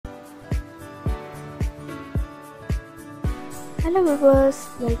Hello viewers,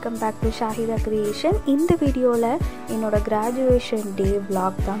 welcome back to Shahida Creation. இந்த வீடியோல என்னோட graduation day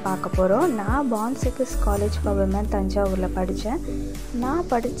vlog தான் பார்க்க போறோம். நான் பான்செகஸ் காலேஜ் ஃபார் விமன் தஞ்சாவூர்ல படிச்சேன். நான்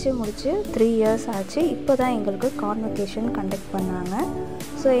படிச்சு முடிச்சு 3 years ஆச்சு. இப்போதான் எங்களுக்கு convocation conduct பண்ணாங்க.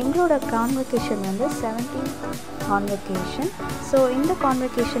 ஸோ எங்களோட கான்வொகேஷன் வந்து 17th convocation. ஸோ இந்த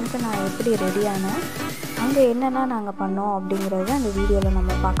கான்வொகேஷனுக்கு நான் எப்படி ரெடியானேன், அங்கே என்னெல்லாம் நாங்கள் பண்ணோம் அப்படிங்கிறத அந்த வீடியோவில்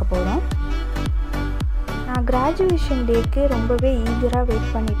நம்ம பார்க்க போகிறோம். நான் கிராஜுவேஷன் டேக்கு ரொம்பவே ஈகராக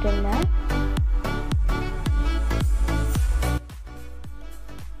வெயிட் பண்ணிட்டு இருந்தேன்.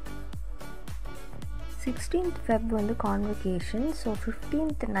 Feb 16th வந்து கான்வொகேஷன். ஸோ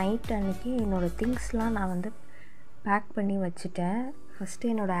 15th நைட் அன்றைக்கி என்னோடய திங்ஸ்லாம் நான் வந்து பேக் பண்ணி வச்சுட்டேன்.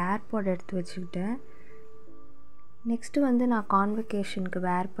 ஃபஸ்ட்டு என்னோடய ஏர்பாட் எடுத்து வச்சுக்கிட்டேன். நெக்ஸ்ட்டு வந்து நான் கான்வொகேஷனுக்கு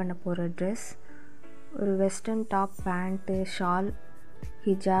வேர் பண்ண போகிற ட்ரெஸ், ஒரு வெஸ்டர்ன் டாப், பேண்ட்டு, ஷால்,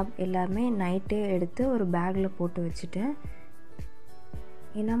 ஹிஜாப் எல்லாமே நைட்டே எடுத்து ஒரு பேக்கில் போட்டு வச்சுட்டேன்.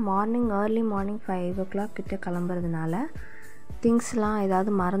 ஏன்னா ஏர்லி மார்னிங் 5 o'clock கிட்ட கிளம்புறதுனால திங்ஸ்லாம்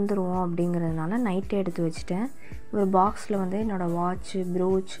ஏதாவது மறந்துடுவோம் அப்படிங்கிறதுனால நைட்டே எடுத்து வச்சுட்டேன். ஒரு பாக்ஸில் வந்து என்னோடய watch,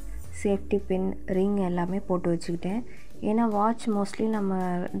 brooch, safety pin, ring எல்லாமே போட்டு வச்சுக்கிட்டேன். ஏன்னா வாட்ச் மோஸ்ட்லி நம்ம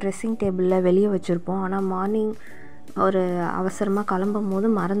ட்ரெஸ்ஸிங் டேபிளில் வெளியே வச்சுருப்போம். ஆனால் மார்னிங் ஒரு அவசரமாக கிளம்பும் போது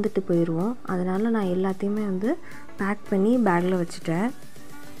மறந்துட்டு போயிடுவோம். அதனால் நான் எல்லாத்தையுமே வந்து பேக் பண்ணி பேக்கில் வச்சுட்டேன்.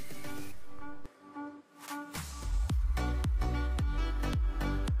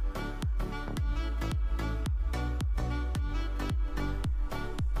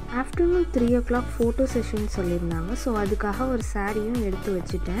 ஆஃப்டர்நூன் 3 o'clock ஃபோட்டோ செஷன் சொல்லியிருந்தாங்க. ஸோ அதுக்காக ஒரு சாரியும் எடுத்து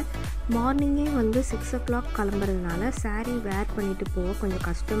வச்சுட்டேன். மார்னிங்கே வந்து 6 o'clock கிளம்புறதுனால சாரீ வேர் பண்ணிவிட்டு போக கொஞ்சம்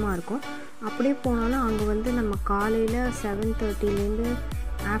கஷ்டமாக இருக்கும். அப்படியே போனாலும் அங்கே வந்து நம்ம காலையில் 7:30லேருந்து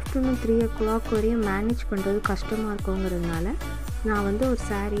ஆஃப்டர்நூன் 3 o'clock வரையும் மேனேஜ் பண்ணுறது கஷ்டமாக இருக்குங்கிறதுனால நான் வந்து ஒரு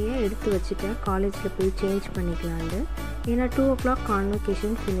சாரியை எடுத்து வச்சுட்டேன். காலேஜில் போய் சேஞ்ச் பண்ணிக்கலான்னு. ஏன்னா 2 o'clock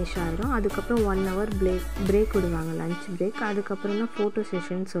கான்வொகேஷன் ஃபினிஷ் ஆகிடும். அதுக்கப்புறம் 1 hour பிரேக் விடுவாங்க, லன்ச் பிரேக். அதுக்கப்புறம் தான் ஃபோட்டோ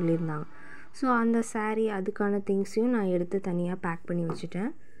செஷன் சொல்லியிருந்தாங்க. ஸோ அந்த சாரீ அதுக்கான திங்ஸையும் நான் எடுத்து தனியாக பேக் பண்ணி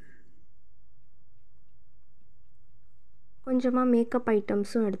வச்சுட்டேன். கொஞ்சமாக மேக்கப்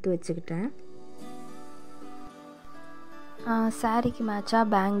ஐட்டம்ஸும் எடுத்து வச்சுக்கிட்டேன். சாரீக்கு மேட்சாக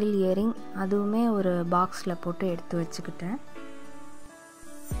பேங்கிள், இயரிங் அதுவுமே ஒரு பாக்ஸில் போட்டு எடுத்து வச்சுக்கிட்டேன்.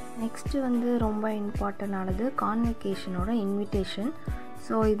 நெக்ஸ்ட்டு வந்து ரொம்ப இம்பார்ட்டண்டானது கான்வொகேஷனோட இன்விடேஷன்.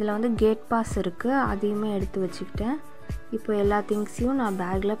 ஸோ இதில் வந்து கேட் பாஸ் இருக்குது, அதையுமே எடுத்து வச்சுக்கிட்டேன். இப்போ எல்லா திங்ஸையும் நான்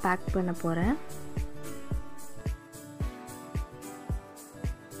பேக்கில் பேக் பண்ண போகிறேன்.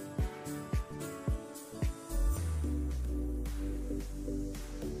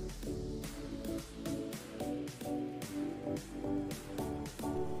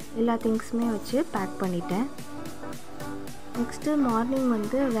 எல்லா திங்ஸுமே வச்சு பேக் பண்ணிட்டேன். நெக்ஸ்ட்டு மார்னிங்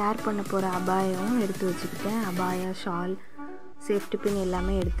வந்து வேர் பண்ண போகிற அபாயம் எடுத்து வச்சுக்கிட்டேன். அபாயா, ஷால், சேஃப்டி பின்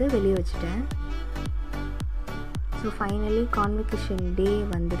எல்லாமே எடுத்து வெளியே வச்சுட்டேன். ஸோ ஃபைனலி கான்வொகேஷன் டே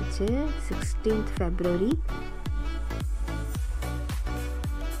வந்துருச்சு, 16th February.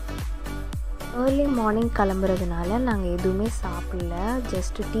 ஏர்லி மார்னிங் கிளம்புறதுனால நாங்கள் எதுவுமே சாப்பிடல,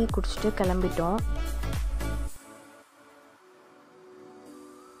 ஜஸ்ட்டு டீ குடிச்சிட்டு கிளம்பிட்டோம்.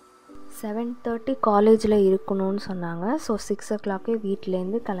 7:30 காலேஜில் இருக்கணும்னு சொன்னாங்க. ஸோ 6 o'clock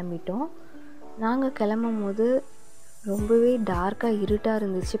வீட்டிலேருந்து கிளம்பிட்டோம். நாங்கள் கிளம்பும் போது ரொம்பவே டார்க்காக இருட்டாக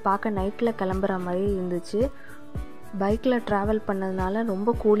இருந்துச்சு. பார்க்க நைட்டில் கிளம்புற மாதிரி இருந்துச்சு. பைக்கில் ட்ராவல் பண்ணதுனால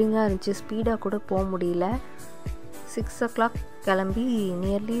ரொம்ப கூலிங்காக இருந்துச்சு. ஸ்பீடாக கூட போக முடியல. 6 o'clock கிளம்பி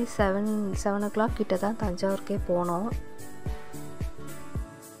நியர்லி 7 o'clock கிட்ட தான் தஞ்சாவூருக்கே போனோம்.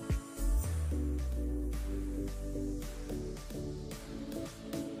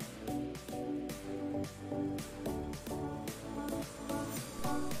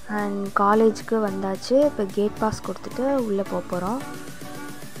 அண்ட் காலேஜுக்கு வந்தாச்சு. இப்போ கேட் பாஸ் கொடுத்துட்டு உள்ளே போக போகிறோம்.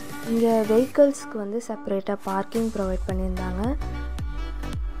 இங்கே வெஹிக்கிள்ஸ்க்கு வந்து செப்பரேட்டாக பார்க்கிங் ப்ரொவைட் பண்ணியிருந்தாங்க.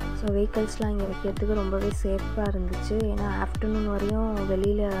 ஸோ வெஹிக்கிள்ஸ்லாம் இங்கே வைக்கிறதுக்கு ரொம்பவே சேஃபாக இருந்துச்சு. ஏன்னா ஆஃப்டர்நூன் வரையும்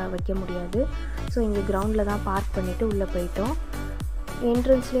வெளியில் வைக்க முடியாது. ஸோ இங்கே கிரவுண்டில் தான் பார்க் பண்ணிவிட்டு உள்ளே போயிட்டோம்.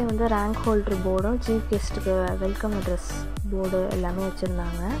 என்ட்ரன்ஸ்லேயே வந்து rank holder போர்டும், chief கெஸ்ட்டுக்கு welcome address board எல்லாமே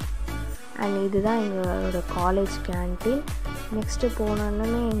வச்சுருந்தாங்க. அண்ட் இதுதான் எங்களோட காலேஜ் கேன்டீன். நெக்ஸ்ட்டு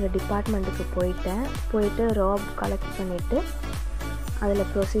போனோன்னே எங்கள் டிபார்ட்மெண்ட்டுக்கு போயிட்டு ராப் கலெக்ட் பண்ணிவிட்டு அதில்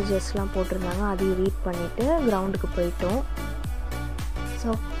ப்ரொசீஜர்ஸ்லாம் போட்டிருந்தாங்க, அதையும் ரீட் பண்ணிவிட்டு கிரவுண்டுக்கு போயிட்டோம்.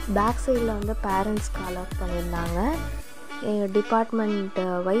 ஸோ பேக் சைடில் வந்து பேரண்ட்ஸ்க்கு அலாட் பண்ணியிருந்தாங்க. எங்கள் டிபார்ட்மெண்ட்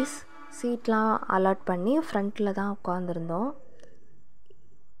வைஸ் சீட்லாம் அலாட் பண்ணி ஃப்ரண்ட்டில் தான் உட்காந்துருந்தோம்.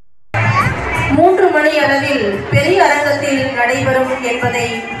 3 மணி அளவில் பெரிய அரங்கத்தில் நடைபெறும் என்பதை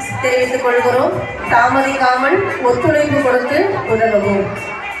தெரிவித்துக் கொள்கிறோம். தாமதிக்காமல் ஒத்துழைப்பு கொடுத்து உதவும்.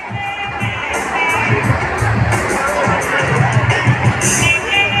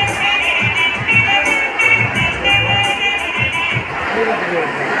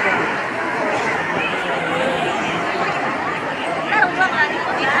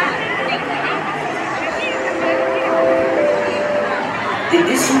 the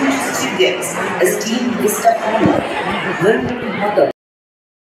distinguished students, esteemed guest of honor, Venerable Mother.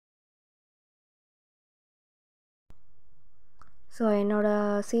 So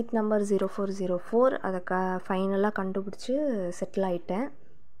என்னோடய சீட் நம்பர் 0404 அதை ஃபைனலாக கண்டுபிடிச்சி செட்டில் ஆகிட்டேன்.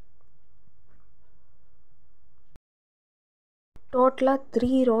 டோட்டலாக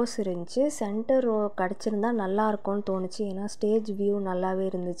 3 rows இருந்துச்சு. சென்டர் ரோ கிடச்சிருந்தா நல்லாயிருக்கும்னு தோணுச்சு, ஏன்னா ஸ்டேஜ் வியூ நல்லாவே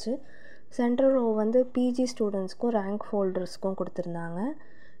இருந்துச்சு. சென்டர் ரோ வந்து பிஜி ஸ்டூடெண்ட்ஸ்க்கும் ரேங்க் ஹோல்டர்ஸ்க்கும் கொடுத்துருந்தாங்க.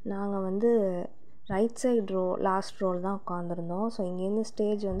 நாங்கள் வந்து right side row last role தான் உட்காந்துருந்தோம். ஸோ இங்கேருந்து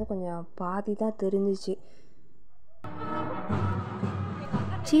ஸ்டேஜ் வந்து கொஞ்சம் பாதி தான் தெரிஞ்சிச்சு.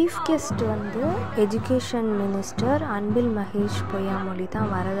 சீஃப் கெஸ்ட் வந்து எஜுகேஷன் மினிஸ்டர் அன்பில் மகேஷ் பொய்யாமொழி தான்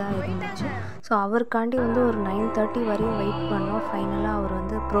வரதா இருந்துச்சு. ஸோ அவருக்காண்டி வந்து ஒரு 9:30 வரையும் வெயிட் பண்ணோம். ஃபைனலாக அவர்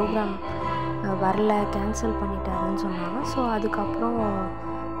வந்து ப்ரோக்ராம் வரல, கேன்சல் பண்ணிட்டாருன்னு சொன்னாங்க. ஸோ அதுக்கப்புறம்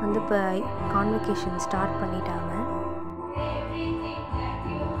வந்து இப்போ கான்வெகேஷன் ஸ்டார்ட் பண்ணிட்டாங்க.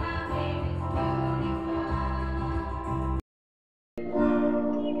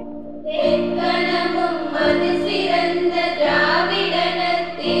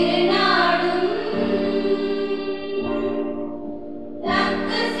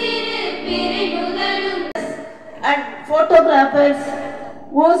 Photographers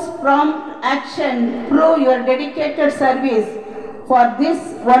whose prompt action prove your dedicated service for this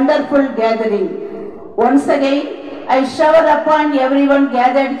wonderful gathering. Once again, I shower upon everyone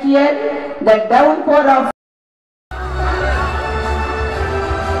gathered here the downpour of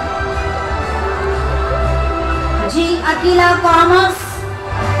G. Akila Commerce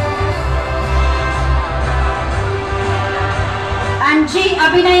and G.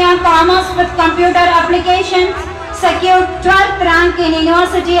 Abhinaya Commerce with Computer Applications secured 12th rank in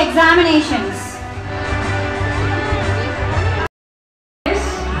university examinations.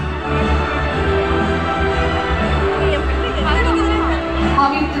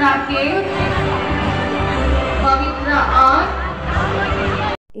 Pavitra K. Pavitra R.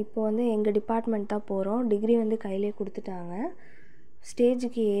 இப்போ வந்து எங்கள் department தான் போகிறோம். Degree வந்து கையிலே கொடுத்துட்டாங்க.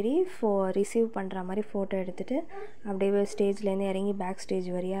 ஸ்டேஜுக்கு ஏறி ரிசீவ் பண்ணுற மாதிரி ஃபோட்டோ எடுத்துகிட்டு அப்படியே ஸ்டேஜ்லேருந்து இறங்கி பேக் ஸ்டேஜ்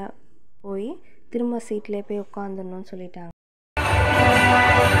வரையாக போய் திரும்ப சீட்லேயே போய் உட்காந்துடணும்னு சொல்லிட்டாங்க.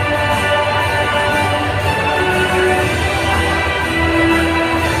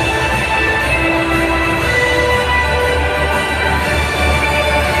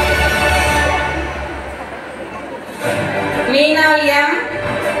 Meena M.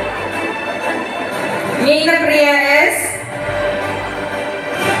 Meena Priya S.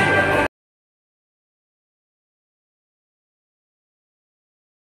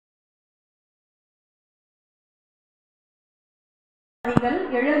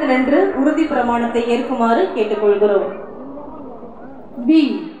 எழுந்து நின்று உறுதி பிரமாணத்தை ஏற்குமாறு கேட்டுக்கொள்கிறோம். B.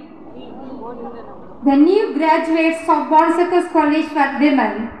 The new graduates of Bonseckers College for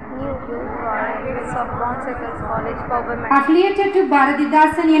Women affiliated to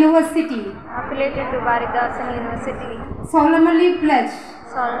Bharatidasan University solemnly pledge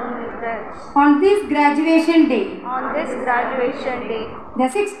on this graduation day the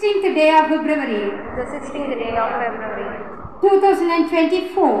 16th day of February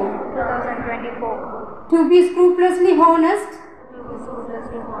 2024 to be scrupulously honest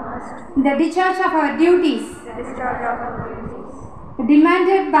the discharge of our duties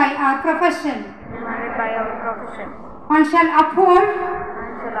demanded by our profession and shall uphold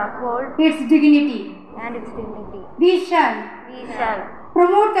its dignity. We shall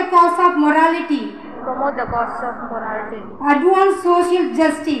promote the cause of morality, advance social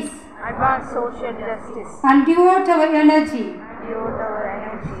justice, and devote our energy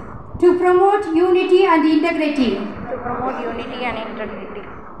to promote unity and integrity,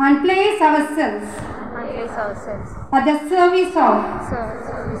 and place ourselves at the service of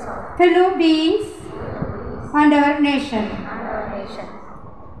fellow beings and our nation.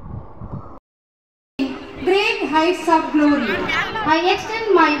 Great heights of glory, I extend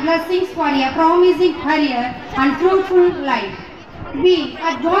my blessings for a promising career and fruitful life. We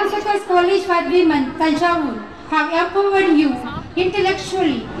at Bonseckers College for Women, Tanjavur, have empowered you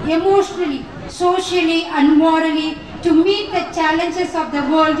intellectually, emotionally, socially and morally to meet the challenges of the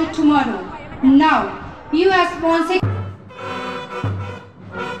world tomorrow. Now, you as Bonseckers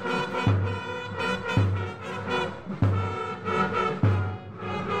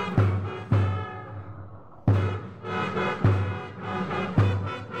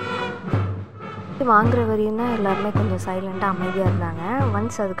வாங்குற வரையும் தான் எல்லாருமே கொஞ்சம் சைலண்ட்டாக அமைதியாக இருந்தாங்க.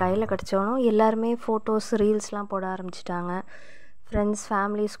 Once அது கையில் கிடச்சோனும் எல்லாருமே ஃபோட்டோஸ் ரீல்ஸ்லாம் போட ஆரம்பிச்சிட்டாங்க. ஃப்ரெண்ட்ஸ்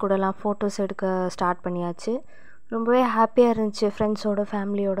ஃபேமிலிஸ் கூடலாம் ஃபோட்டோஸ் எடுக்க ஸ்டார்ட் பண்ணியாச்சு. ரொம்பவே ஹாப்பியாக இருந்துச்சு ஃப்ரெண்ட்ஸோட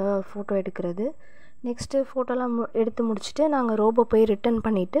ஃபேமிலியோட ஃபோட்டோ எடுக்கிறது. நெக்ஸ்ட்டு ஃபோட்டோலாம் எடுத்து முடிச்சுட்டு நாங்கள் ரோபோ போய் ரிட்டன்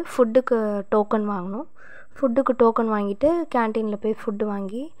பண்ணிவிட்டு ஃபுட்டுக்கு டோக்கன் வாங்கினோம். ஃபுட்டுக்கு டோக்கன் வாங்கிட்டு கேன்டீனில் போய் ஃபுட்டு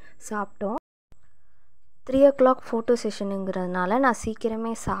வாங்கி சாப்பிட்டோம். 3 o'clock ஃபோட்டோ செஷனுங்கிறதுனால நான்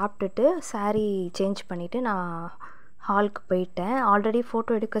சீக்கிரமே சாப்பிட்டுட்டு சாரீ சேஞ்ச் பண்ணிவிட்டு நான் ஹாலுக்கு போயிட்டேன். ஆல்ரெடி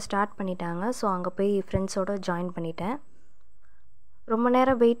ஃபோட்டோ எடுக்க ஸ்டார்ட் பண்ணிட்டாங்க. ஸோ அங்கே போய் ஃப்ரெண்ட்ஸோடு ஜாயின் பண்ணிட்டேன். ரொம்ப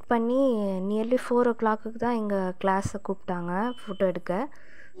நேரம் வெயிட் பண்ணி நியர்லி 4 o'clock தான் எங்கள் கிளாஸை கூப்பிட்டாங்க ஃபோட்டோ எடுக்க.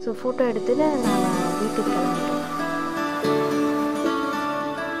 ஸோ ஃபோட்டோ எடுத்துகிட்டு நாங்கள் வீட்டுக்கு கிளம்பிட்டோம்.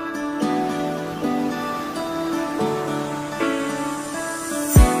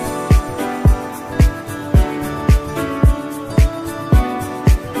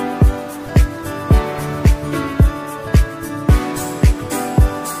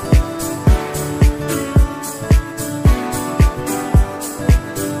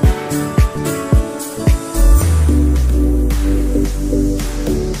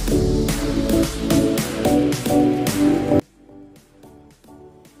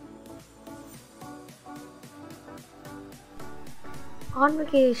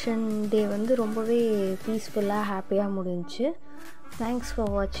 கான்வகேஷன் டே வந்து ரொம்பவே பீஸ்ஃபுல்லாக ஹாப்பியாக முடிஞ்சிச்சு. தேங்க்ஸ்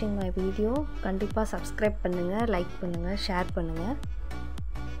ஃபார் வாட்சிங் மை வீடியோ. கண்டிப்பாக சப்ஸ்கிரைப் பண்ணுங்கள், லைக் பண்ணுங்கள், ஷேர் பண்ணுங்கள்.